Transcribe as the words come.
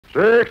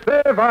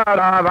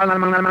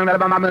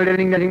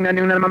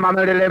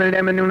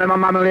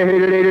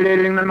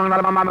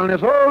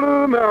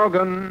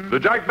The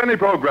Jack Benny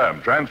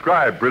Program,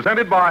 transcribed,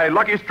 presented by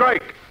Lucky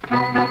Strike. Be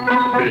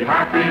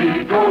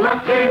happy, go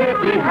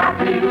lucky, be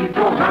happy,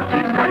 go lucky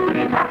strike, be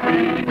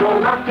happy, go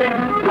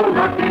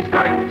lucky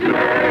strike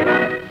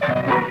today.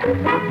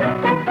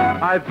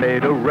 I've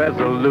made a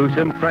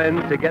resolution,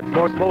 friends, to get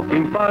more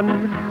smoking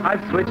fun.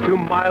 I've switched to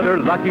milder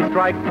Lucky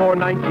Strike for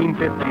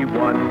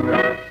 1951.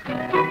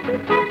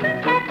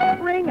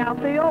 Ring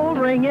out the old,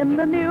 ring in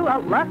the new, a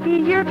lucky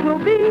year 'twill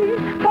be,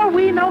 for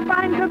we know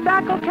fine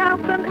tobacco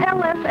counts and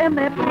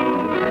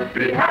LSMFT.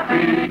 Be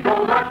happy,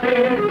 go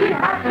lucky, be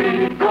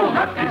happy, go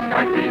lucky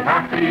strike, be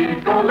happy,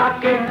 go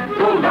lucky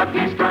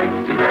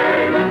strike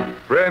today.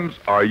 Friends,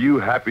 are you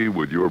happy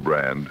with your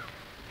brand?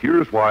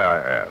 Here's why I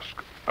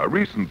ask. A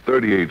recent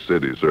 38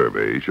 city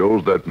survey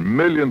shows that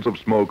millions of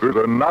smokers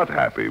are not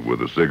happy with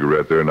the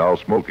cigarette they're now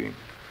smoking.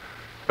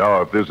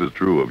 Now, if this is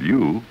true of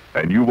you,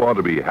 and you want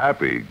to be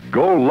happy,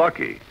 go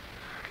lucky.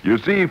 You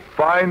see,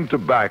 fine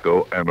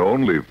tobacco, and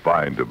only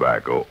fine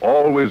tobacco,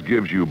 always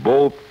gives you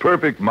both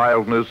perfect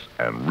mildness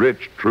and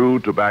rich, true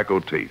tobacco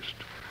taste.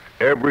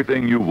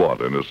 Everything you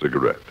want in a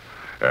cigarette.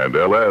 And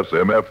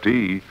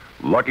LSMFT,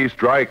 Lucky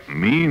Strike,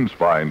 means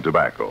fine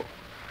tobacco.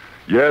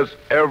 Yes,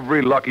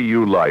 every Lucky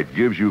you light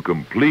gives you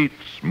complete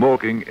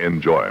smoking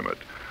enjoyment.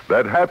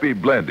 That happy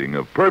blending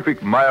of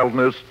perfect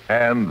mildness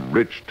and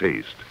rich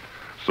taste.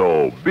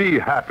 So be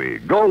happy,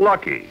 go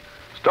lucky.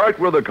 Start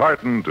with a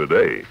carton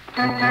today.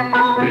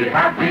 Be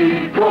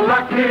happy, go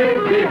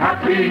lucky, be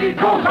happy,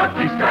 go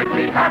lucky strike,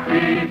 be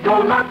happy, go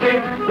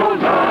lucky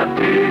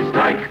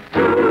strike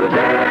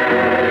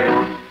today.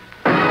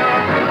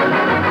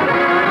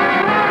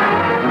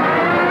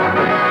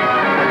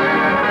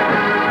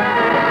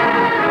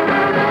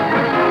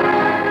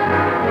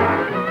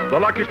 The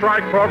Lucky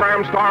Strike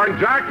program starring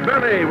Jack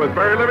Benny with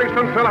Barry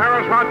Livingston, Phil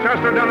Harris,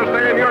 Rochester, Dennis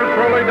Day, and yours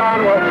truly,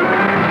 Don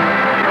Wilson.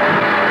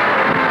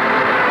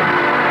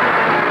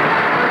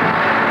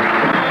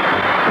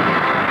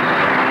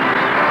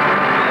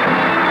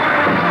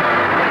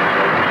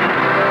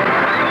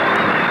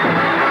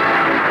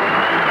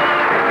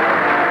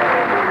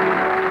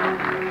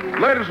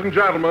 Ladies and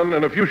gentlemen,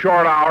 in a few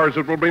short hours,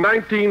 it will be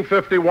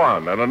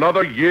 1951, and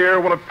another year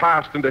will have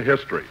passed into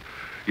history.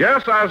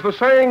 Yes, as the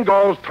saying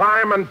goes,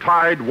 time and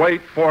tide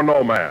wait for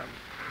no man.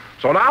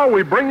 So now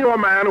we bring you a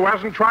man who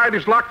hasn't tried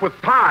his luck with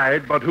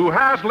tide, but who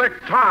has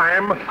licked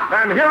time,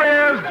 and here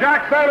he is,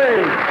 Jack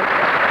Benny.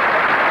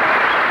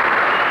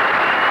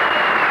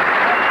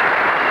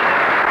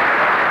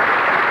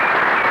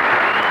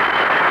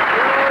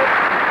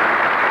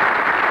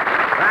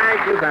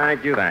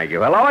 Thank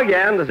you. Hello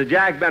again. This is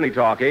Jack Benny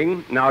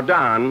talking. Now,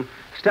 Don,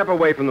 step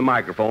away from the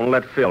microphone and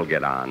let Phil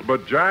get on.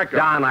 But, Jack...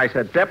 Don, I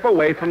said step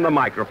away from the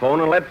microphone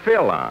and let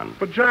Phil on.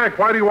 But, Jack,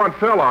 why do you want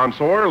Phil on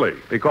so early?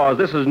 Because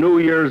this is New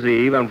Year's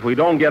Eve, and if we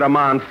don't get him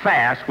on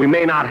fast, we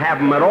may not have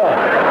him at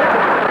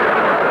all.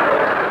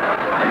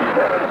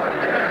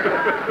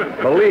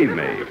 Believe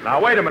me. Now,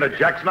 wait a minute,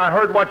 Jackson. I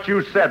heard what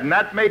you said, and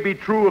that may be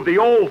true of the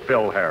old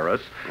Phil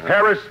Harris.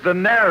 Harris the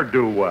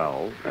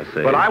ne'er-do-well. I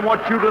see. But I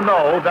want you to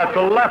know that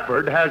the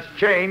leopard has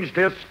changed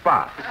his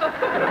spots.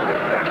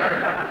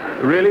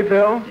 Really,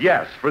 Phil?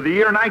 Yes, for the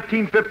year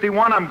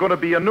 1951, I'm going to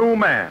be a new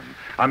man.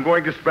 I'm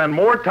going to spend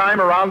more time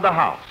around the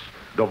house,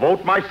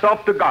 devote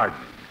myself to gardening.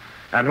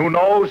 And who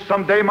knows,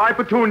 someday my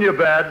petunia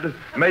bed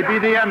may be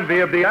the envy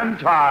of the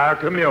entire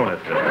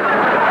community.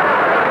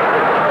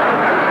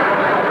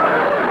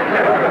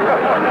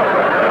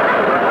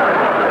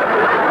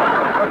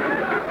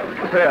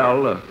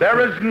 Phil, there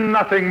is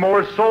nothing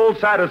more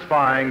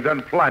soul-satisfying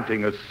than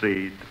planting a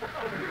seed.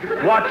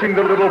 Watching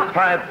the little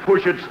plant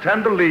push its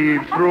tender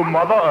leaves through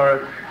Mother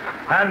Earth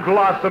and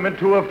blossom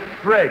into a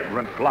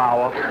fragrant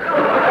flower.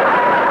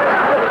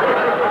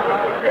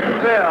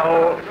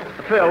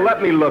 Phil,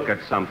 let me look at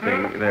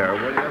something there,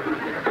 will you?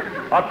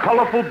 A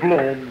colorful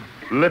bloom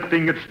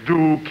lifting its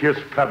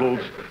dew-kissed petals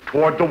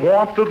toward the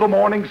warmth of the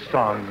morning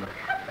sun.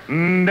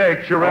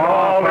 Nature in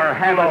all for its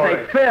heaven's glory.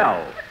 sake,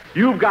 Phil,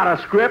 you've got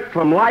a script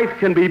from Life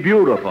Can Be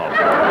Beautiful.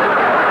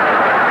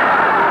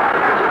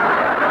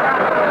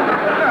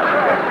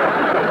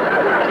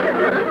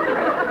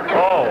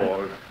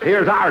 Oh,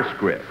 Here's our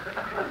script.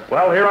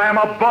 well, here I am,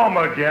 a bum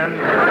again.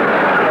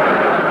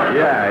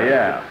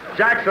 Yeah.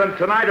 Jackson,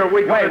 tonight are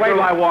we going Wait to...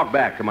 till I walk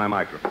back to my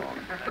microphone.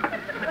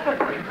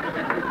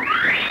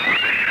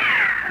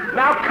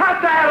 Now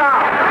cut that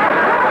out!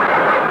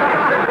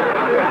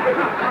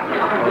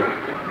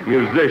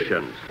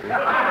 Musicians.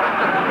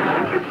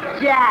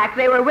 Jack,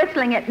 they were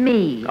whistling at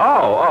me.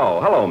 Oh,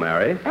 hello,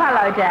 Mary.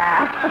 Hello,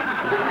 Jack.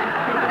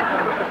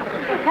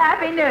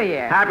 Happy New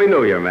Year. Happy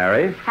New Year,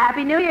 Mary.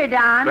 Happy New Year,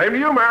 Don. Same to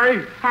you,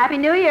 Mary. Happy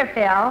New Year,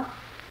 Phil.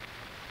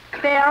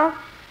 Phil,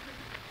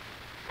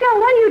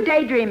 what are you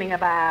daydreaming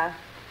about?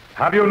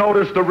 Have you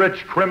noticed the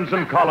rich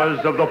crimson colors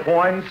of the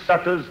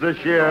poinsettias this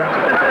year?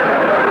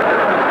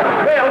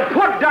 Phil,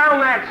 put down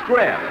that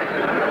script.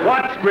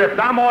 What script?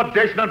 I'm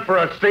auditioning for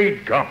a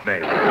seed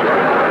company.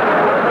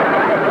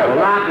 Well,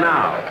 not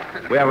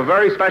We have a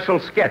very special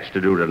sketch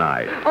to do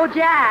tonight. Oh,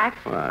 Jack,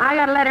 What? I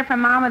got a letter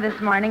from Mama this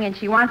morning, and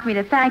she wants me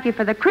to thank you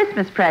for the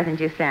Christmas present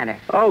you sent her.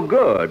 Oh,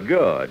 good,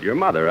 good. Your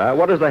mother,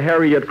 what does the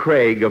Harriet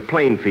Craig of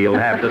Plainfield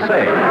have to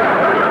say?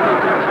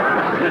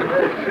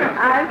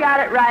 I've got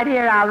it right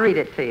here. I'll read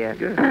it to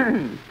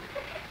you.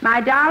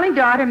 My darling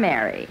daughter,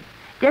 Mary,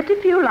 just a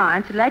few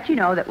lines to let you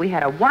know that we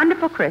had a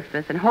wonderful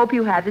Christmas and hope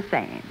you had the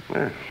same.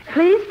 Yeah.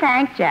 Please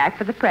thank Jack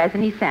for the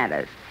present he sent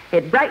us.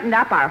 It brightened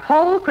up our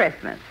whole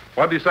Christmas.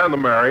 What did you send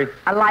them, Mary?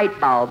 A light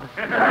bulb.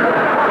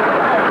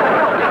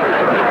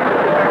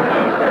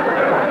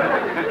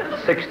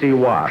 60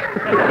 watt.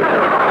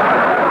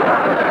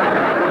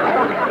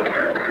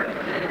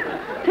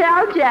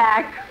 Tell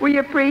Jack we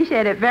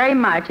appreciate it very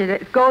much, and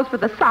it goes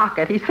with the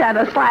socket he sent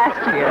us last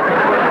year.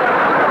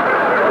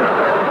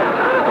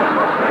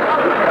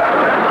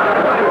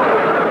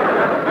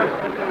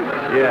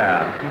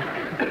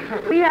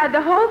 Yeah. We had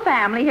the whole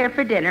family here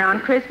for dinner on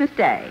Christmas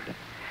Day.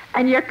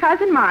 And your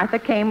cousin Martha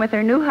came with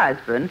her new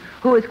husband,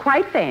 who is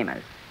quite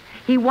famous.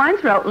 He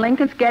once wrote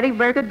Lincoln's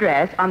Gettysburg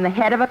Address on the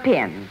head of a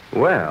pin.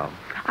 Well.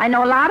 I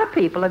know a lot of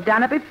people have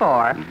done it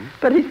before,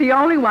 but he's the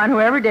only one who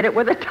ever did it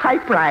with a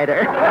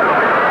typewriter.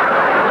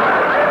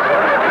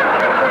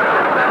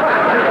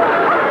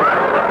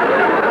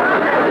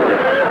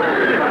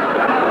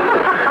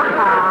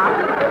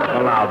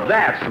 Well, now,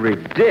 that's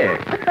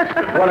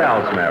ridiculous. What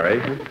else,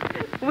 Mary?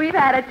 We've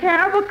had a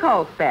terrible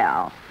cold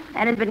spell,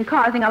 and it's been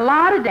causing a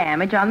lot of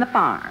damage on the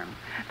farm.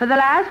 For the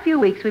last few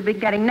weeks, we've been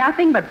getting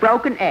nothing but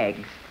broken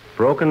eggs.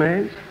 Broken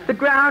eggs? The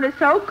ground is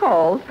so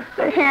cold,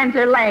 the hens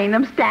are laying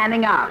them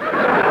standing up.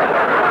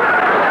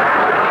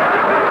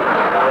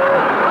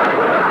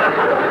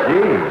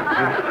 Gee.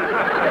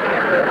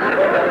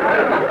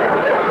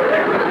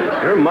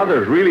 Your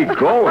mother's really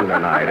going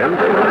tonight, isn't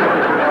she?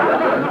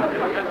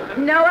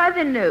 No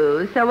other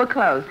news, so we'll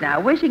close now.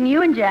 Wishing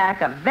you and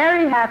Jack a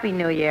very happy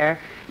New Year.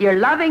 Your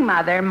loving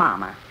mother,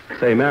 Mama.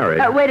 Say, Mary.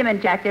 Wait a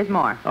minute, Jack, there's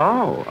more.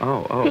 Oh.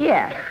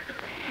 P.S.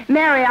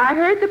 Mary, I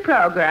heard the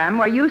program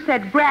where you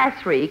said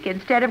grass reek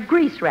instead of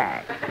grease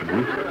rag.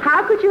 Mm-hmm.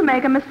 How could you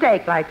make a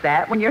mistake like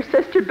that when your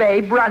sister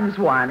Babe runs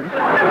one? You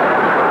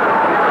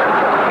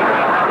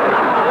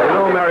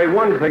know, Mary,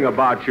 one thing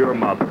about your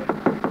mother.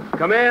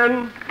 Come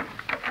in.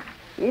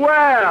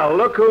 Well,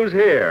 look who's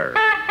here.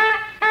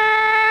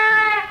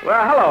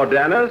 Well, hello,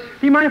 Dennis.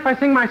 Do you mind if I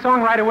sing my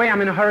song right away? I'm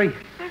in a hurry.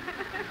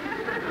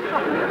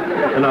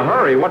 In a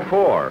hurry? What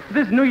for?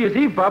 This is New Year's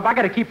Eve, Bub. I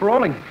gotta keep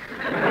rolling.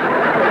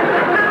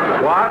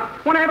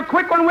 What? Want to have a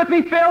quick one with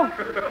me, Phil?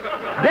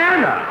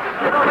 Dennis!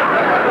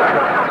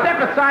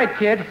 Step aside,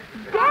 kid.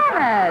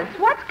 Dennis,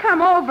 what's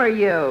come over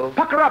you?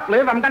 Pucker up,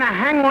 Liv. I'm gonna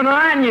hang one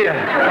on you.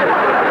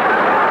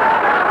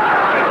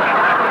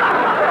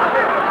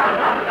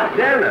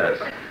 Dennis.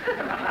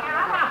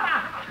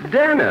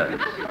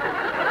 Dennis.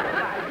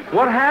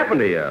 What happened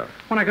to you?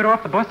 When I got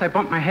off the bus, I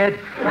bumped my head.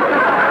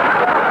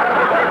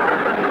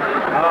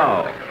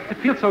 Oh. It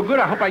feels so good,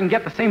 I hope I can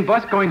get the same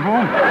bus going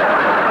home.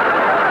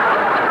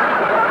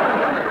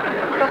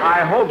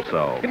 I hope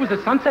so. It was a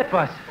Sunset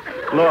bus.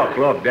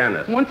 Look,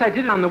 Dennis. Once I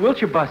did it on the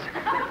Wilshire bus.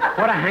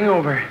 What a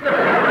hangover.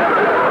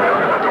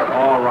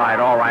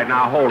 All right.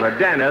 Now, hold it.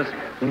 Dennis,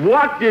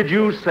 what did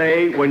you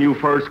say when you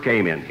first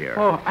came in here?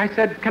 Oh, I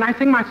said, can I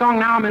sing my song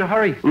now? I'm in a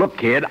hurry. Look,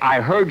 kid,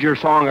 I heard your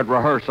song at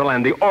rehearsal,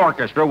 and the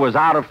orchestra was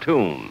out of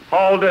tune.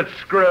 Hold it,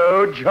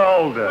 Scrooge,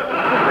 hold it.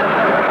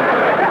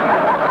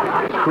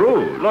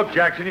 Scrooge? Look,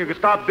 Jackson, you can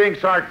stop being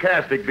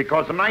sarcastic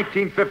because in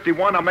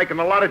 1951 I'm making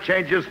a lot of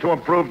changes to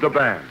improve the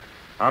band.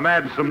 I'm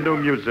adding some new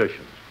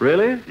musicians.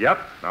 Really? Yep.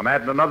 I'm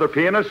adding another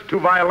pianist, 2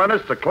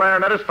 violinists, a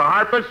clarinetist, a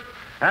harpist,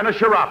 and a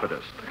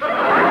chiropodist.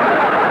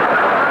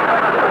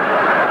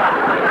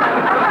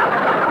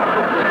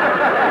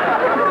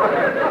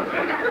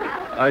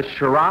 A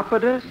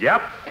chiropodist?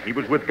 Yep. He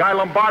was with Guy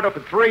Lombardo for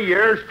 3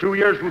 years, 2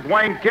 years with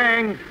Wayne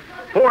King,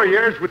 4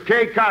 years with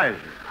Kay Kaiser.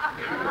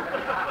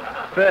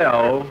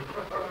 Phil,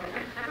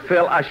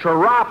 a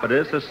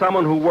chiropodist is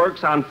someone who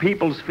works on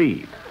people's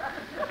feet.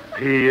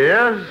 He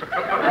is?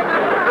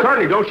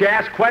 Certainly, don't you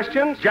ask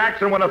questions?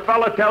 Jackson, when a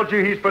fella tells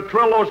you he's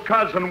Petrillo's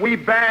cousin, we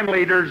band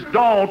leaders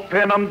don't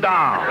pin him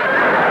down.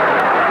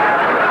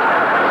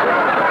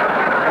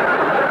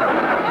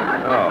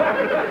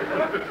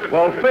 Oh.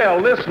 Well,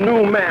 Phil, this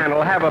new man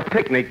will have a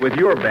picnic with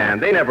your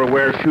band. They never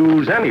wear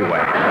shoes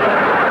anyway.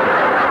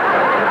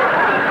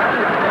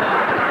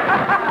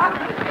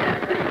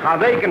 How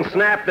they can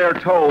snap their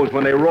toes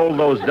when they roll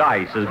those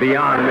dice is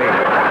beyond me.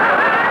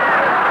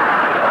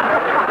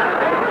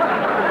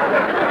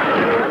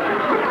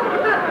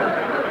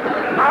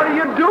 How do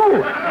you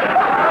do?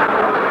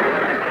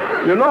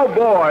 You know,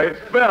 boys,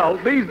 Phil,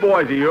 these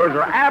boys of yours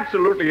are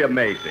absolutely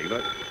amazing.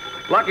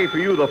 Lucky for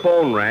you, the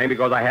phone rang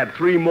because I had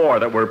 3 more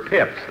that were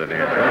pips in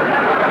here.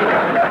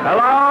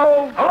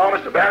 Hello? Hello,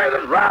 Mr. Barry.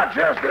 This is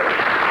Rochester.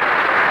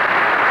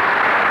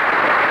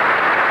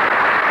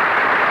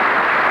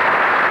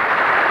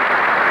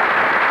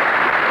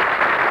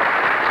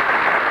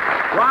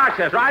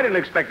 Rochester, I didn't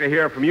expect to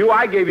hear from you.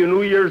 I gave you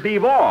New Year's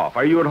Eve off.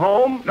 Are you at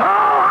home? No,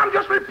 I'm I'm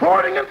just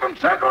reporting in from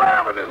Central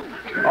Avenue.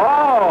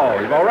 Oh,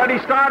 you've already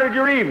started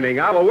your evening,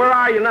 huh? Well, where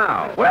are you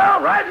now?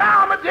 Well, right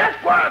now I'm at the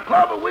Esquire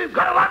Club, but we've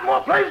got a lot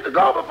more places to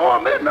go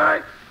before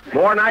midnight.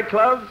 More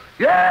nightclubs?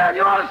 Yeah, and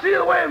you ought to see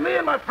the way me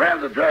and my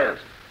friends are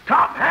dressed.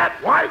 Top hat,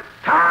 white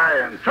tie,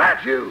 and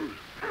track shoes.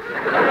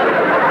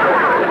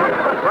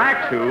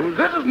 Track shoes?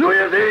 This is New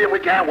Year's Eve. We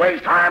can't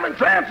waste time in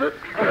transit.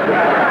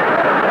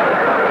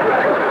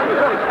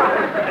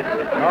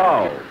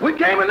 Oh. We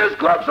came in this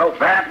club so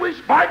fast we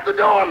spiked the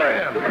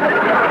doorman.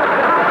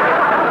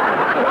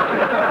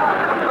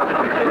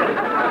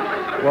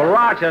 Well,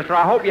 Rochester,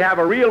 I hope you have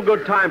a real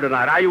good time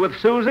tonight. Are you with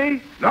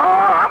Susie? No,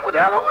 I'm with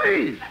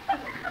Eloise.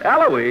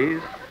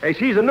 Eloise? Hey,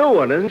 she's a new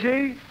one, isn't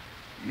she?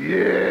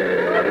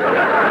 Yeah.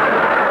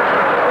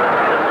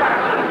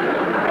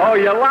 Oh,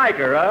 you like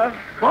her, huh?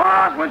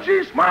 Boss, when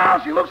she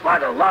smiles, she looks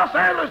like a Los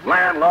Angeles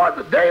landlord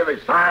the day they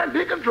signed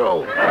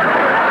decontrol.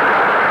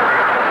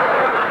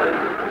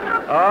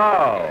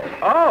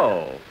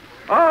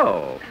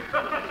 Oh.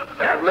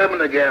 That's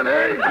living again,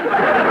 eh?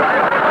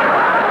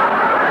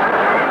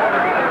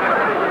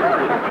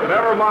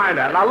 Never mind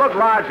that. Now, look,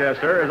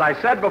 Rochester, as I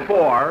said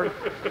before,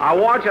 I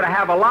want you to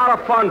have a lot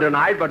of fun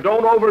tonight, but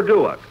don't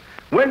overdo it.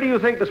 When do you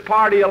think this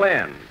party will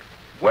end?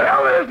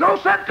 Well, there's no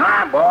set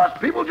time, boss.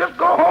 People just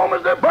go home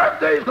as their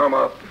birthdays come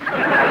up.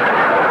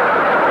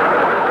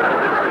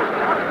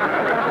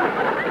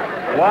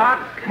 What?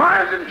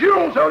 Mine's in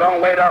June, so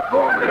don't wait up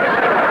for me.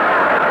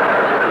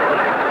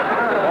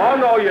 Oh,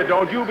 no, you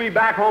don't. You'll be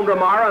back home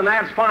tomorrow, and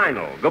that's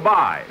final.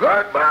 Goodbye.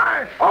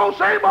 Goodbye. Oh,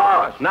 say,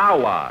 boss. Now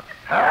what?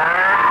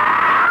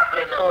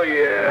 Happy New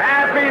Year.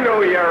 Happy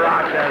New Year,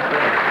 Rochester.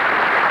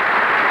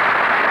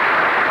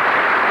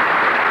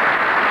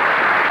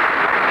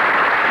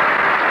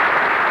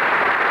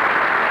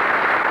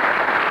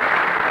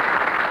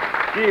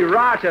 Gee,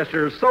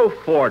 Rochester is so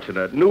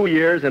fortunate. New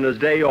Year's and his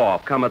day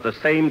off come at the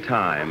same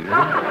time.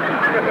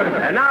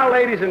 And now,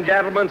 ladies and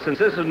gentlemen, since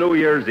this is New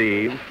Year's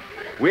Eve,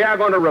 we are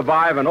going to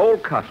revive an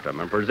old custom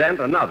and present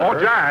another. Oh,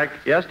 Jack.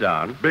 Yes,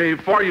 Don?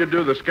 Before you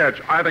do the sketch,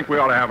 I think we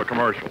ought to have a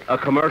commercial. A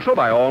commercial,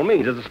 by all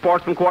means. Is the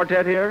Sportsman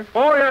Quartet here?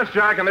 Oh, yes,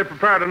 Jack, and they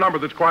prepared a number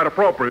that's quite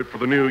appropriate for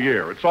the new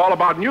year. It's all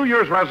about New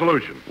Year's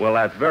resolutions. Well,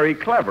 that's very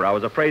clever. I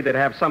was afraid they'd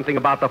have something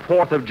about the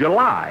 4th of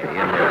July.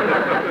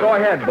 Go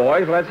ahead,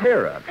 boys. Let's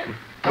hear it.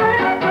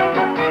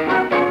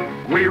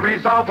 We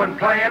resolve when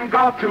playing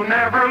golf to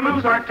never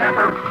lose our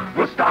temper.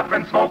 We'll stop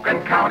and smoke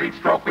and count each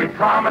stroke. We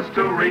promise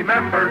to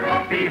remember.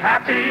 Be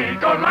happy,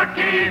 go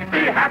lucky,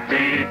 be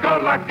happy, go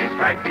lucky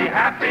strike. Be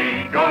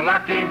happy, go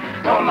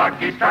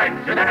lucky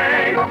strike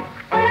today.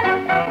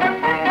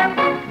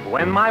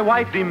 When my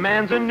wife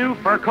demands a new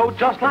fur coat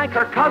just like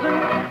her cousin,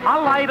 I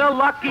light a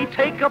lucky,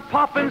 take a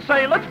puff, and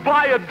say, let's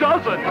buy a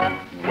dozen.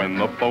 When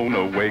the phone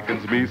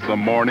awakens me some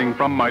morning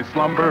from my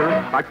slumber,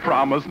 I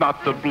promise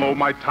not to blow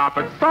my top.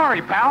 It's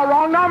Sorry, pal,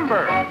 wrong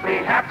number. Be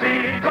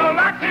happy, go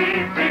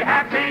lucky, be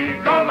happy,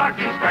 go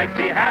lucky strike.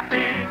 Be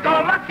happy,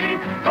 go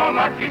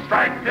lucky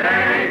strike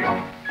today.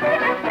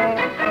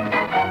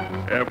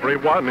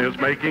 Everyone is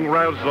making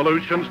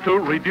resolutions to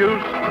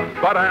reduce,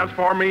 but as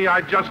for me,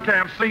 I just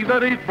can't see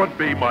that it would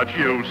be much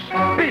use.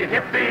 Be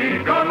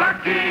hippy, go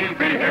lucky,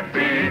 be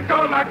hippy,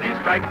 go lucky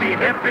strike. Be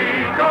hippy,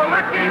 go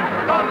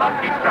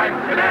lucky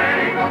strike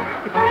today.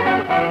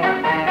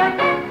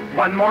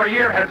 One more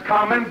year has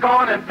come and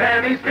gone, and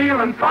Benny's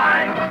feeling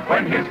fine.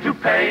 When his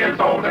toupee is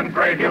old and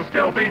gray, he'll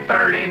still be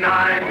 39.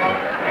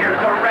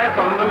 Here's a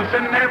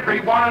resolution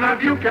every one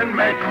of you can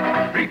make.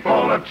 Be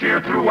full of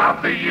cheer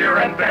throughout the year,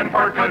 and then,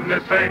 for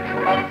goodness sake,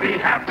 be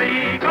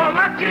happy, go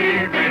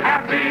lucky, be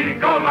happy,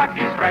 go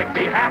lucky strike.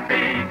 Be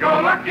happy,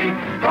 go lucky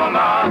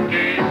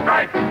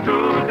strike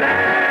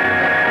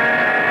today.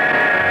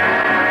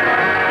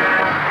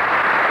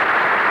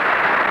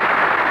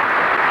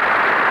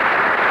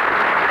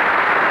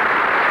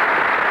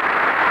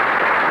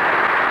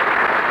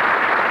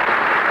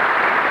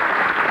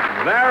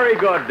 Very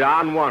good,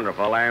 Don.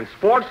 Wonderful. And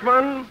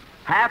Sportsman,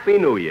 Happy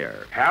New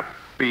Year.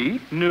 Happy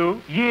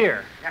New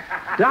Year.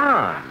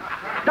 Don,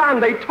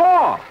 they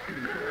talk.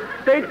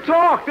 They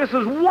talk. This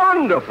is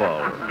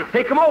wonderful.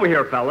 Hey, come over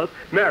here, fellas.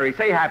 Mary,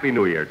 say Happy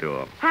New Year to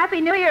them.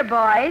 Happy New Year,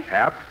 boys.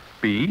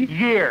 Happy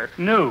Year.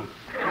 New.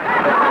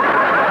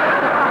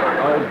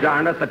 Oh,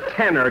 darn it, the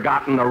tenor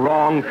got in the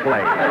wrong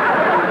place.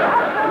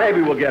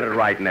 Maybe we'll get it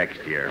right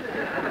next year.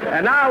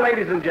 And now,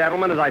 ladies and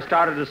gentlemen, as I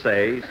started to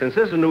say, since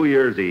this is New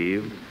Year's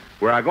Eve,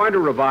 we are going to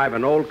revive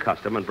an old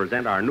custom and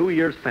present our New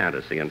Year's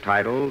fantasy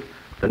entitled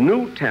The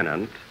New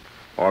Tenant,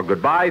 or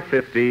Goodbye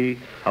 50,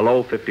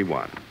 Hello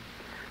 51.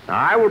 Now,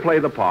 I will play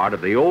the part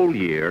of the old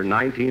year,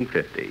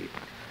 1950.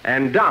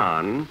 And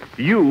Don,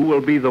 you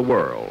will be the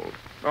world.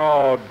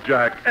 Oh,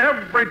 Jack,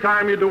 every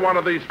time you do one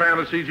of these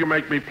fantasies, you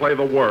make me play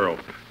the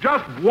world.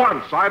 Just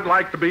once, I'd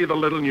like to be the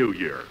little New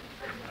Year.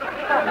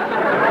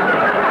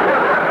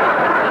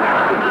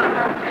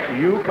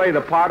 You play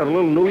the part of the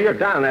little New Year?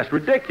 Don, that's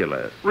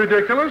ridiculous.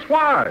 Ridiculous?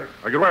 Why?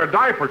 I could wear a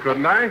diaper,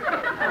 couldn't I?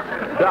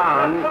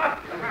 Don,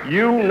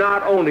 you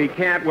not only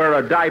can't wear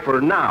a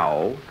diaper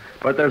now,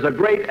 But there's a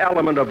great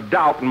element of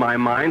doubt in my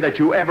mind that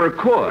you ever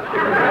could.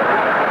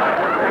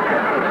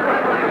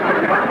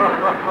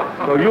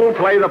 So you'll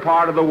play the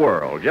part of the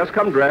world. Just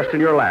come dressed in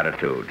your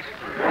latitudes.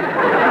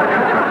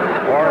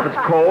 Or if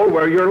it's cold,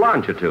 wear your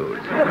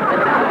longitudes.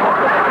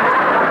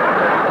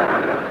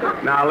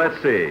 Now,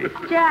 let's see.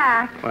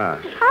 Jack,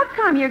 What? how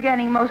come you're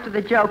getting most of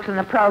the jokes in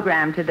the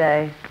program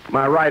today?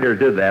 My writer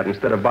did that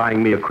instead of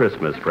buying me a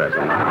Christmas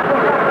present.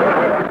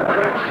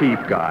 Cheap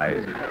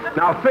guys.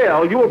 Now,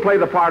 Phil, you will play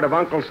the part of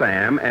Uncle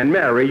Sam, and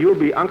Mary, you'll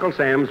be Uncle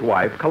Sam's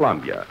wife,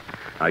 Columbia.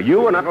 Now,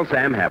 you and Uncle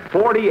Sam have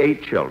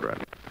 48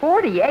 children.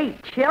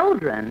 48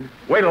 children?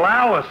 Wait till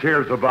Alice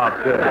hears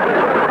about this.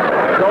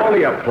 It's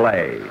only a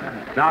play.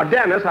 Now,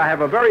 Dennis, I have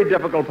a very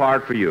difficult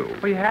part for you.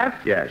 Oh, you have?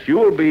 Yes, you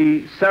will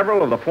be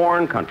several of the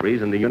foreign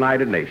countries in the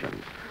United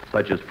Nations,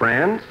 such as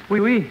France, Oui,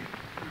 oui.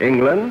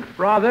 England,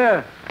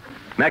 Rather.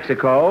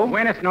 Mexico,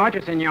 Buenas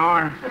noches,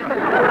 senor.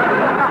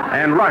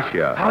 and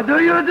Russia. How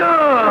do you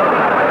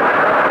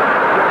do?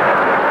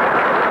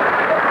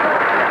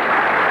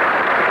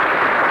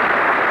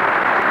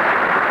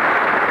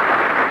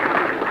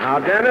 Now,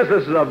 Dennis,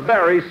 this is a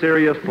very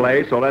serious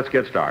play, so let's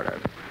get started.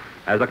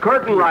 As the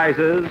curtain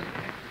rises,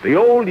 the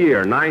old year,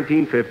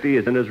 1950,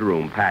 is in his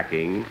room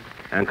packing,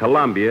 and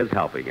Columbia is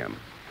helping him.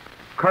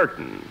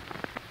 Curtain.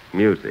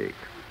 Music.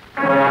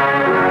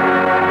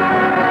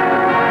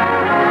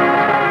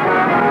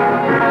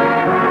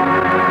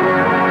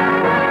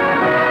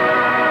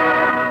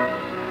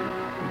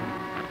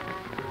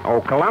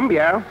 Oh,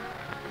 Columbia.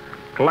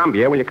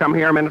 Columbia, will you come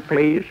here a minute,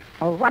 please?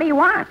 Well, what do you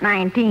want,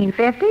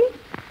 1950?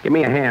 Give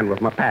me a hand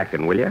with my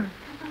packing, will you?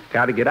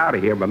 Got to get out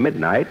of here by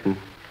midnight and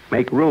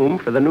make room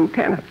for the new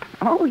tenant.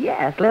 Oh,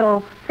 yes,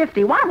 little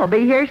 51 will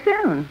be here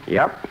soon.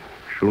 Yep.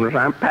 As soon as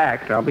I'm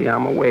packed, I'll be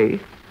on my way.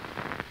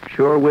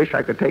 Sure wish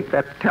I could take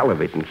that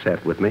television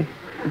set with me.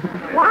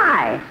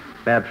 Why?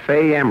 That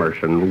Faye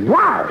Emerson.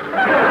 Wow!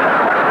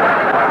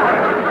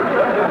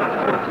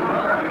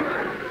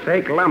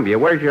 Say, Columbia,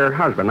 where's your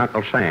husband,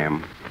 Uncle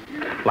Sam?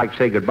 I'd like to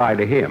say goodbye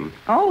to him.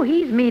 Oh,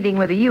 he's meeting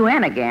with the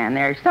UN again.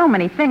 There's so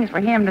many things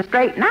for him to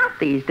straighten out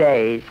these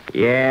days.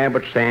 Yeah,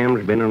 but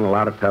Sam's been in a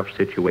lot of tough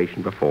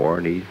situations before,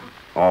 and he's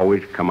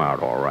always come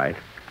out all right.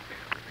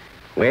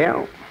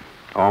 Well,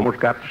 almost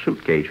got the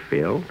suitcase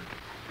filled.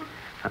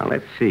 Now,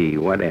 let's see,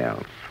 what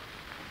else?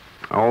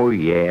 Oh,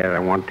 yeah, I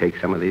want to take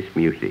some of this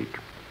music.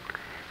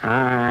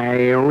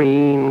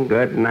 Irene,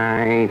 good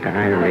night,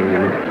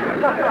 Irene.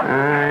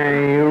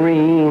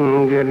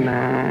 Irene, good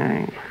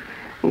night.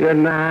 Good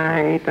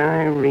night,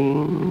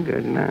 Irene,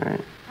 good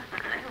night.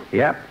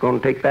 Yep, going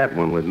to take that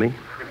one with me.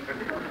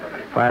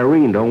 If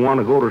Irene don't want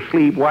to go to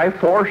sleep, why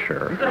force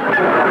her?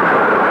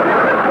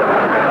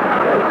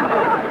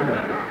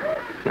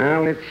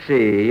 Now, let's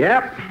see.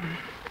 Yep.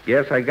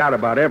 Guess I got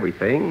about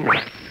everything.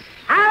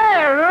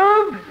 Hiya,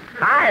 Rube.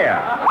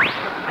 Hiya.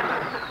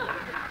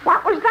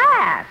 What was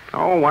that?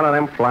 Oh, one of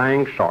them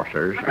flying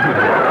saucers.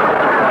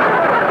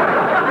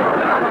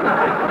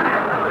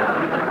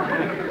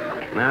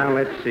 Now,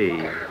 let's see.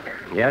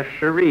 Yes,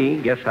 sirree.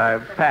 Guess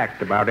I've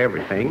packed about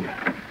everything.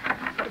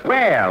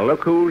 Well,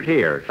 look who's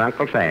here. It's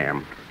Uncle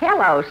Sam.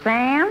 Hello,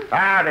 Sam.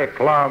 Howdy,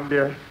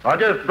 Columbia. I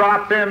just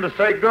dropped in to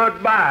say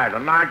goodbye to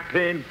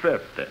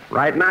 1950.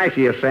 Right nice of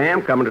you,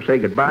 Sam, coming to say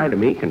goodbye to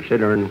me,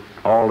 considering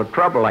all the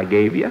trouble I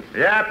gave you.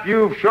 Yep,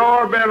 you've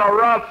sure been a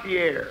rough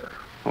year.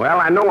 Well,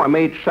 I know I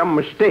made some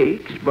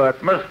mistakes,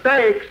 but...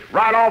 Mistakes?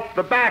 Right off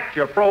the bat,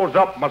 you froze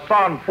up my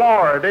son,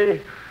 Florida.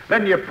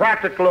 Then you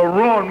practically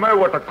ruined me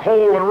with the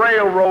coal and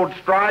railroad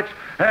strikes.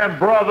 And,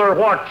 brother,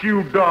 what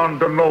you done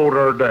to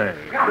Notre Dame?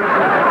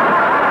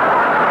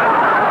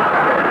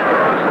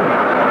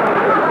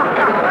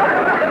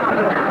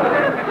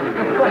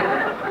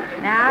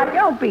 Now,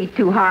 don't be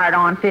too hard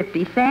on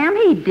 50, Sam.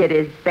 He did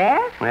his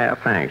best. Well,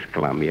 thanks,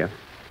 Columbia.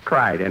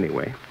 Tried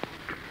anyway.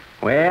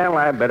 Well,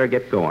 I better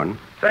get going.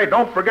 Say,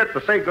 don't forget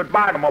to say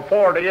goodbye to my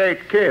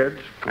 48 kids.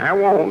 I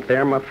won't.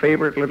 They're my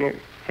favorite little...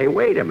 Hey,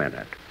 wait a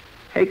minute.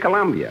 Hey,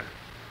 Columbia,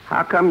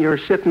 how come you're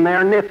sitting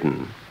there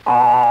knitting?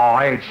 Oh,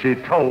 ain't she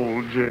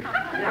told you?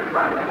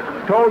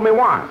 Told me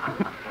what?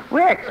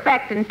 We're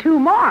expecting 2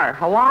 more,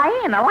 Hawaii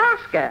and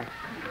Alaska.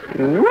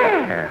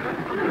 Where?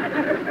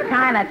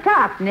 Kind of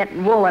tough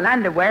knitting woolen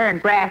underwear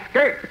and grass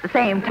skirts at the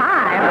same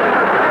time.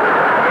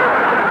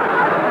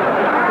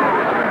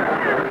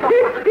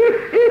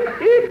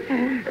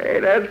 Hey,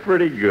 that's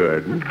pretty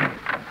good.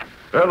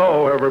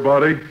 Hello,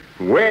 everybody.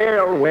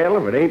 Well,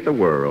 if it ain't the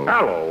world.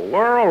 Hello,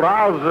 world.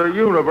 How's the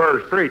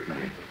universe treating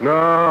you?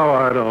 No,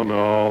 I don't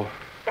know.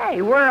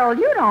 Say, World,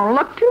 you don't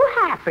look too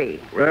happy.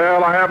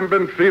 Well, I haven't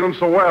been feeling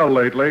so well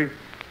lately.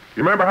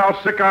 You remember how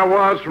sick I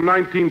was from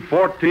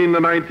 1914 to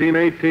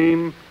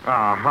 1918?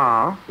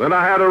 Uh-huh. Then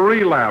I had a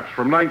relapse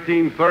from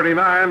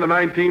 1939 to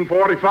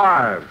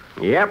 1945.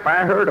 Yep,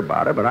 I heard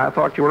about it, but I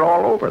thought you were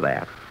all over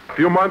that. A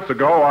few months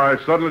ago, I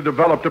suddenly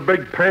developed a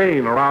big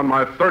pain around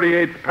my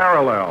 38th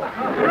parallel.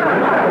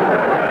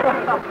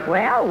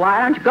 Well,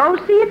 why don't you go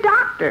see a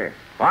doctor?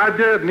 I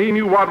did, and he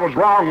knew what was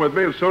wrong with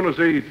me as soon as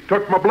he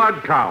took my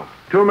blood count.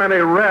 Too many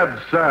red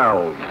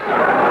cells.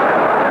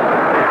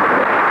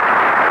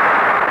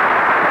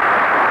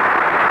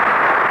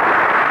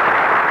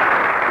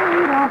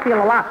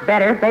 feel a lot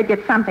better if they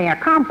get something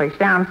accomplished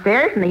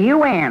downstairs in the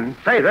UN.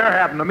 Say, they're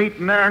having a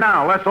meeting there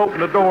now. Let's open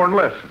the door and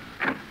listen.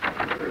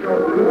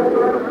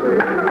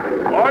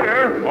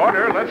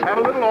 Order. Let's have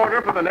a little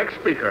order for the next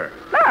speaker.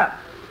 Look,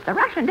 the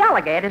Russian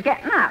delegate is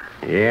getting up.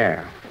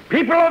 Yeah.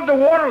 People of the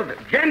world,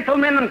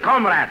 gentlemen and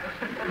comrades,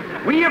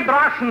 we of the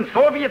Russian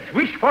Soviets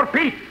wish for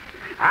peace,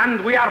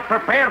 and we are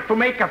prepared to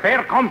make a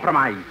fair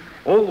compromise.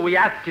 All we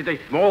ask is a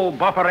small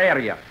buffer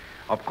area.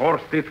 Of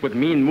course, this would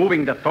mean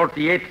moving the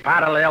 38th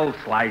parallel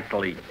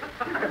slightly.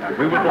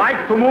 We would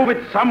like to move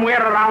it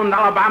somewhere around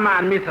Alabama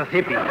and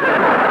Mississippi.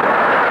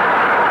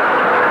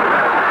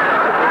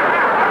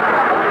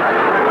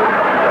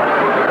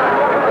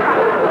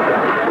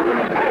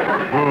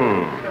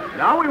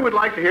 Now we would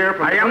like to hear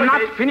from... I am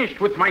not finished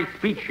with my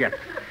speech yet.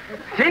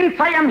 Since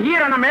I am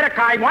here in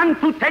America, I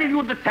want to tell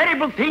you the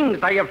terrible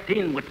things I have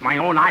seen with my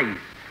own eyes.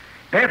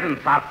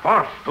 Peasants are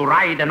forced to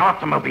ride in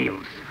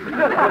automobiles. In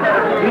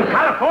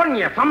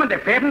California, some of the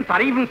peasants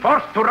are even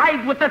forced to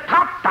ride with the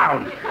top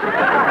down.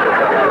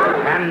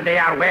 And they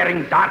are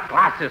wearing dark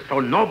glasses so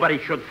nobody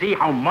should see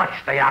how much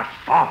they are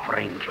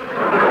suffering.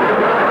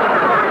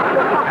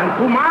 And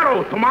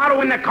tomorrow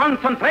in the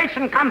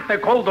concentration camp they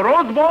call the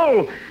Rose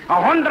Bowl,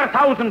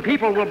 100,000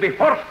 people will be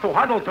forced to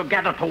huddle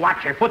together to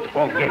watch a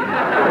football game.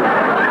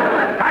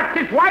 That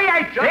is why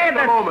I say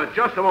that...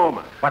 Just a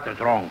moment. What is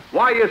wrong?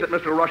 Why is it,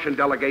 Mr. Russian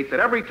delegate, that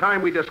every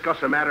time we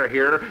discuss a matter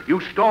here,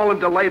 you stall and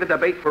delay the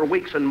debate for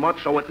weeks and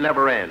months so it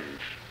never ends?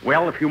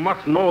 Well, if you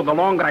must know, the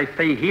longer I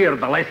stay here,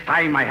 the less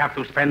time I have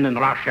to spend in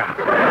Russia.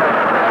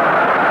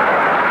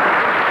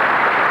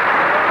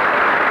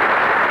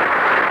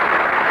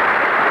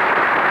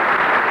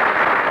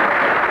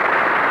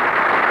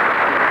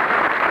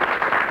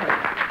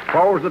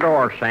 Close the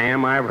door,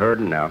 Sam. I've heard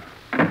enough.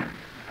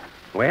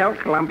 Well,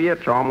 Columbia,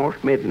 it's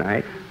almost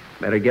midnight.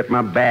 Better get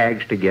my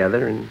bags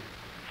together and...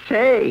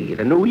 Say,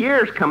 the New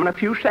Year's coming a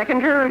few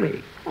seconds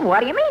early.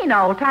 What do you mean,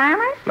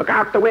 old-timer? Look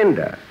out the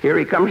window. Here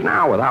he comes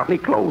now without any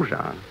clothes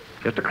on.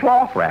 Just a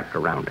cloth wrapped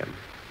around him.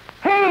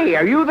 Hey,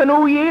 are you the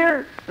New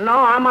Year? No,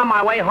 I'm on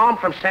my way home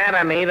from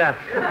Santa Anita.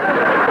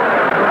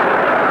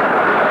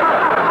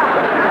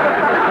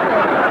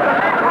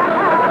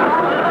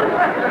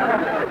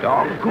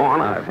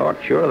 Doggone, I thought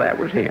sure that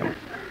was him.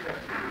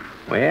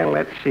 Well,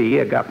 let's see.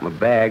 I got my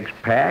bags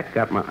packed,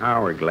 got my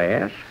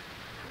hourglass.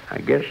 I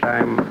guess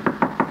I'm...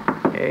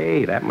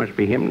 Hey, that must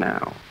be him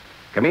now.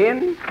 Come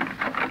in.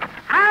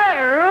 Hi,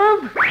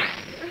 Rube.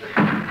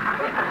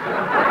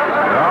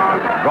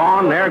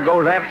 Doggone, there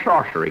goes that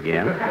saucer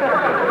again.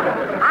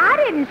 I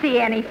didn't see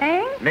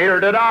anything. Neither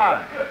did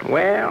I.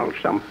 Well,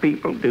 some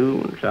people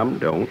do and some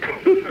don't.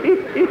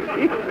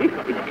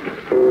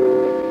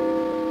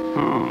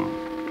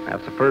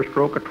 That's the first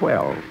stroke of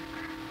 12.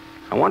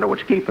 I wonder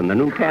what's keeping the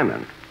new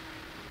tenant.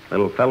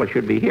 Little fella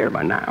should be here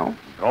by now.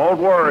 Don't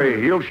worry,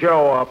 he'll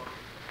show up.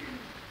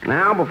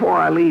 Now, before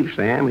I leave,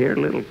 Sam, here's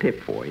a little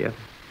tip for you.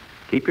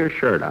 Keep your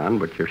shirt on,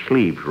 but your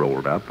sleeves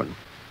rolled up, and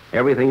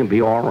everything will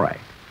be all right.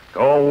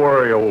 Don't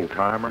worry,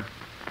 old-timer.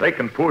 They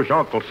can push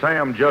Uncle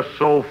Sam just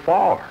so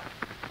far.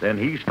 Then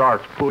he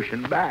starts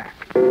pushing back.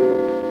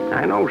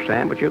 I know,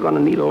 Sam, but you're going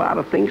to need a lot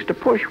of things to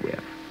push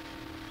with.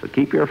 So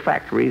keep your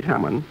factories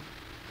humming.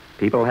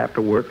 People have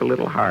to work a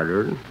little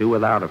harder and do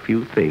without a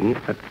few things,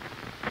 but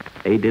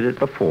they did it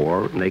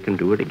before, and they can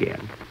do it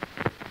again.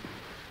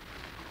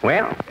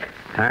 Well,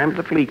 time's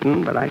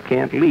a-fleeting, but I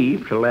can't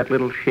leave till that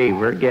little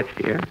shaver gets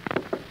here.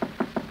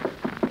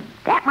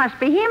 That must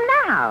be him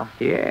now.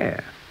 Yeah.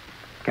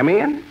 Come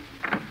in.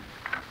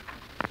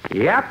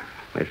 Yep,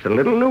 it's a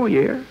little New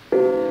Year.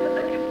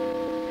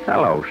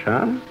 Hello,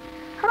 son.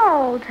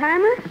 Hello,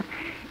 old-timer.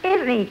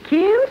 Isn't he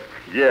cute?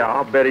 Yeah,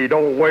 I'll bet he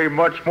don't weigh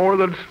much more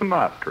than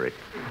Sinatra.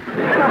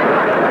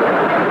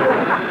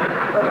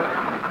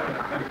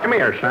 Come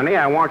here, Sonny.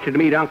 I want you to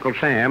meet Uncle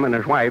Sam and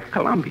his wife,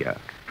 Columbia.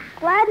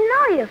 Glad to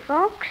know you,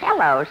 folks.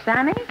 Hello,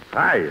 Sonny.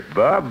 Hi,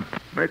 Bub.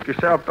 Make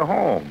yourself to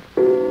home.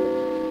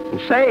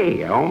 And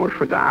say, I almost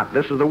forgot.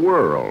 This is the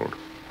world.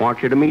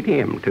 Want you to meet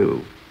him,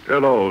 too.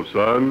 Hello,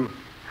 son.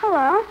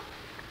 Hello.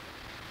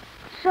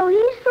 So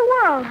he's the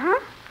world, huh?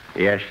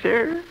 Yes,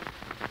 sir.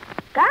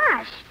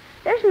 Gosh,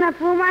 there's enough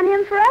room on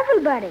him for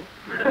everybody.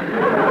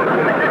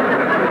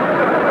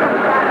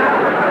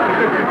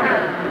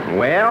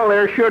 Well,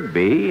 there should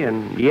be,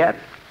 and yet...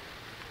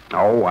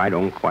 Oh, I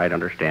don't quite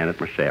understand it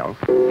myself.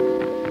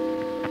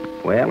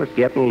 Well, it's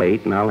getting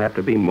late, and I'll have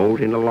to be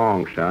moseying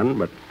along, son,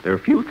 but there are a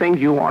few things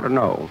you want to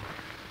know.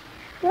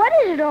 What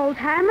is it,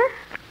 old-timer?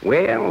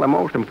 Well, the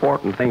most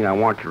important thing I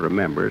want you to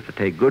remember is to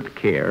take good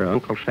care of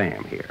Uncle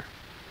Sam here.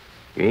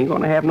 You ain't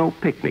going to have no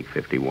picnic,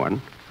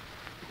 51.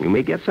 You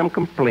may get some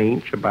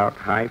complaints about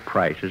high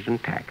prices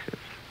and taxes.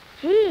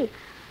 Gee,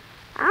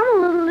 I'm a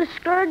little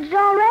discouraged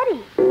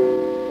already.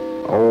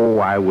 Oh,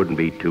 I wouldn't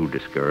be too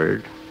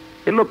discouraged.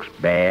 It looks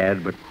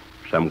bad, but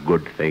some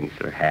good things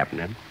are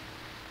happening.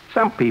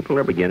 Some people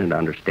are beginning to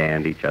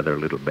understand each other a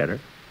little better.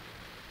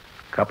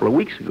 A couple of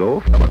weeks ago,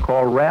 a fellow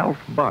called Ralph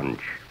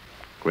Bunch,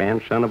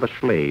 grandson of a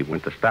slave,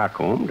 went to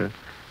Stockholm to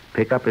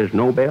pick up his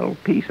Nobel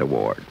Peace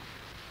Award.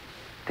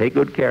 Take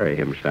good care of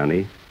him,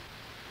 Sonny.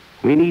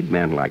 We need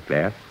men like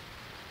that.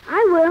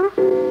 I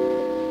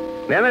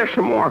will. Then there's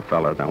some more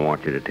fellas I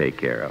want you to take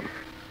care of.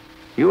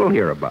 You'll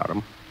hear about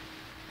them.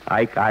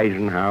 Ike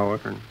Eisenhower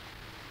and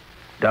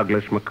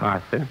Douglas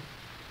MacArthur.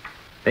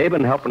 They've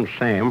been helping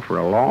Sam for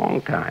a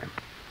long time.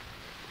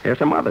 There's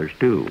some others,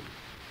 too.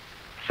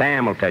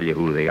 Sam will tell you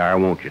who they are,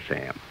 won't you,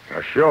 Sam?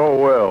 I sure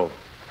will.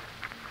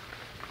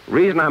 The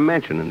reason I'm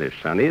mentioning this,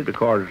 Sonny, is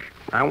because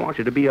I want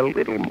you to be a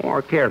little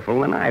more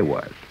careful than I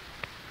was.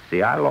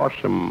 See, I lost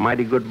some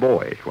mighty good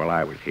boys while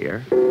I was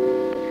here.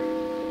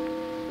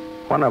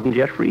 One of them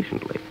just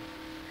recently.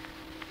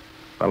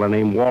 A fellow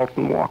named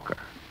Walton Walker.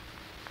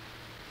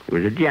 He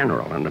was a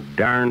general, and a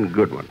darn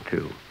good one,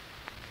 too.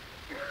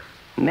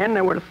 And then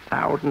there were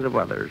thousands of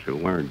others who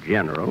weren't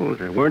generals,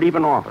 or weren't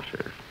even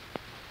officers.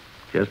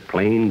 Just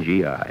plain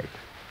GIs.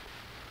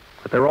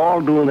 But they're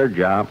all doing their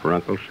job for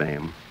Uncle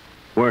Sam.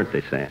 Weren't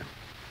they, Sam?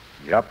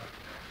 Yep.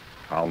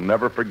 I'll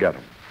never forget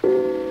him.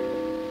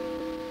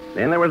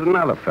 Then there was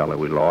another fellow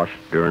we lost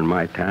during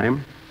my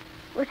time.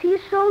 Was he a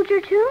soldier,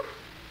 too?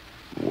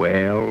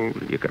 Well,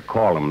 you could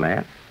call him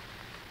that.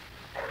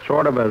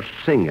 Sort of a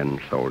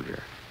singing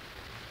soldier.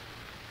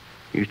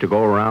 Used to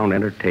go around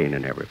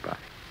entertaining everybody.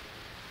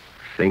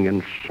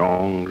 Singing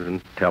songs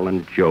and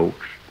telling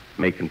jokes,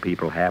 making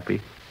people happy.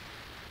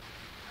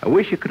 I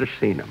wish you could have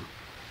seen him.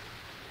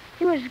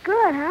 He was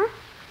good, huh?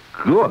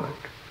 Good.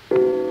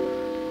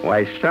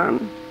 Why,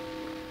 son,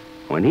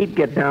 when he'd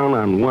get down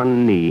on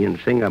one knee and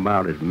sing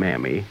about his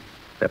mammy,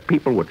 the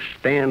people would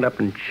stand up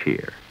and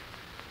cheer.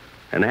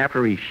 And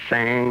after he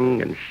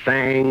sang and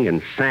sang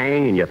and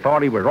sang, and you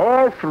thought he was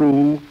all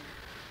through,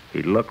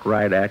 he'd look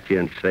right at you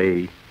and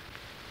say,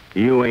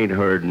 "You ain't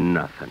heard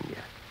nothing yet."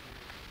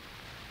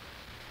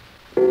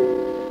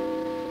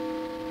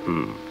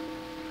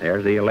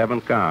 There's the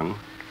 11th gong.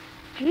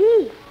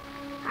 Gee,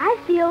 I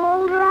feel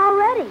older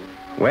already.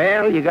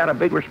 Well, you got a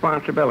big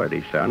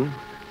responsibility, son.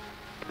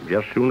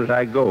 Just as soon as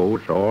I go,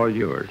 it's all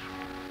yours.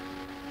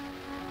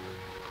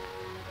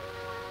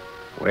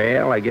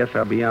 Well, I guess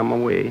I'll be on my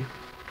way.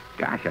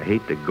 Gosh, I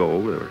hate to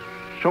go. There were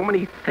so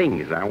many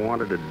things I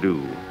wanted to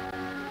do.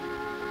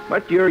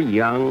 But you're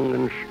young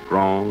and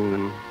strong,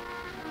 and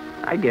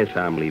I guess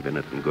I'm leaving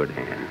it in good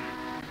hands.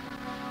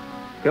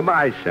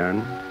 Goodbye,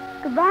 son.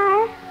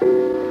 Goodbye.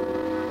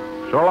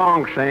 So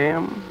long,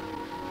 Sam.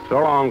 So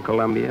long,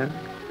 Columbia.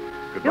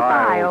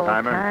 Goodbye,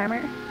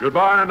 old-timer.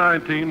 Goodbye,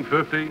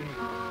 1950.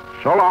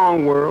 So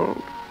long,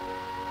 world.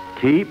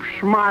 Keep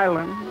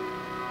smiling.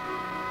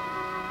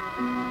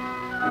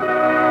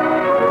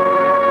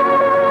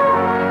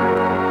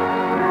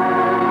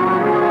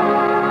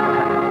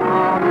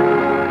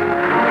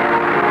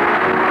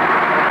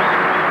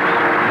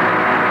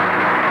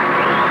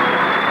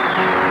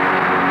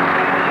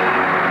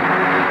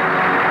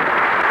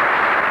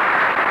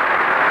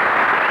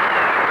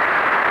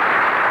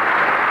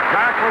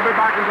 We'll be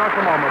back in just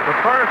a moment. But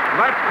first,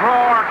 let's throw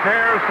our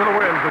cares to the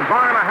winds and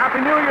join a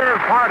Happy New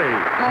Year's party.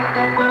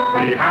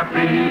 Be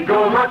happy,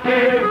 go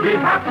lucky, be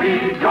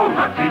happy, go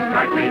lucky,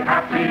 strike, be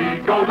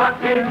happy, go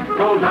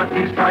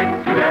lucky,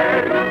 strike today.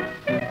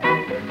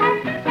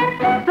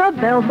 The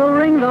bells will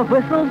ring, the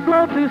whistles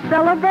blow to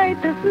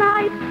celebrate this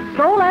night.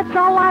 So let's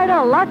all light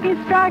a lucky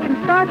strike and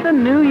start the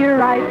new year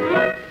right.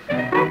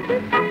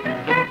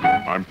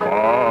 I'm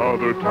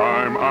Father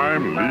Time,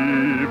 I'm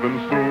leaving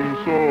soon,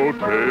 so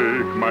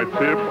take my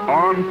tip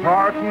on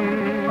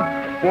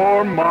parting.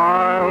 For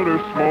milder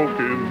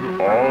smoking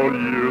all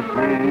year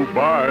through,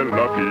 buy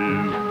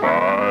Lucky's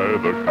by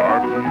the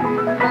carton.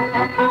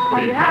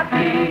 Be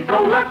happy,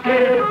 go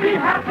lucky, be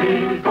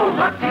happy, go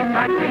lucky,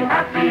 strike, be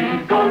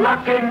happy, go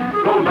lucky,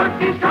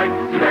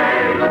 strike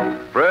today.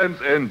 Friends,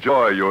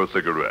 enjoy your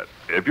cigarette.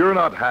 If you're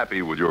not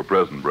happy with your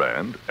present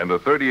brand, and the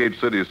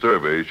 38-city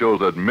survey shows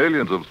that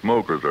millions of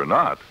smokers are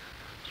not,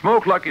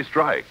 smoke Lucky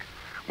Strike.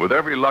 With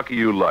every Lucky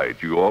you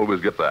light, you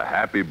always get the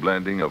happy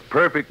blending of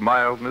perfect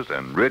mildness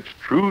and rich,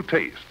 true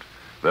taste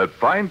that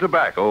fine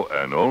tobacco,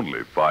 and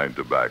only fine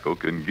tobacco,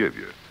 can give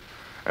you.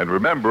 And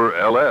remember,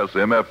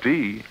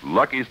 LSMFT,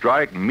 Lucky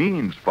Strike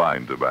means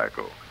fine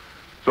tobacco.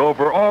 So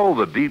for all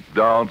the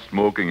deep-down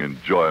smoking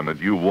enjoyment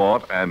you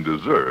want and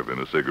deserve in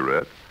a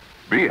cigarette,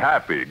 be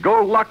happy,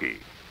 go Lucky.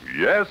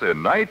 Yes,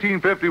 in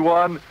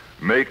 1951,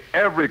 make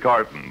every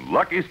carton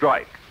Lucky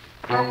Strike.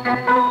 Be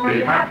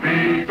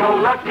happy, go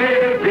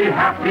lucky, be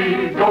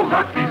happy, go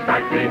lucky,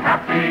 strike, be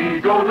happy,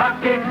 go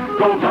lucky,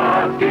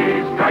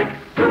 strike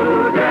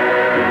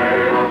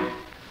today.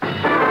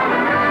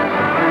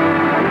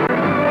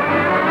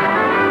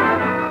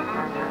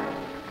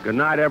 Good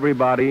night,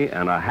 everybody,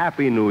 and a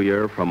Happy New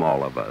Year from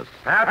all of us.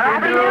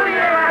 Happy New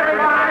Year,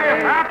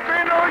 everybody!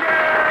 Happy New Year!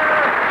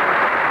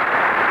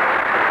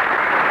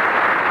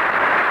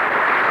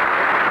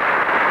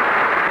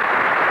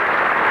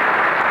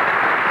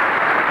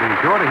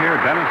 Be sure to hear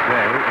Dennis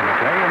Day in A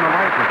Day in the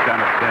Life of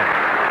Dennis Day.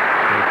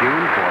 Stay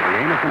tuned for the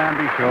Amos and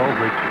Andy Show,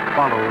 which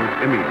follows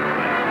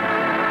immediately.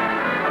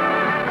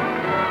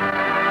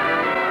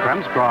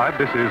 Transcribed,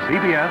 this is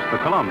CBS, the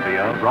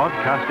Columbia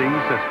Broadcasting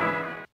System.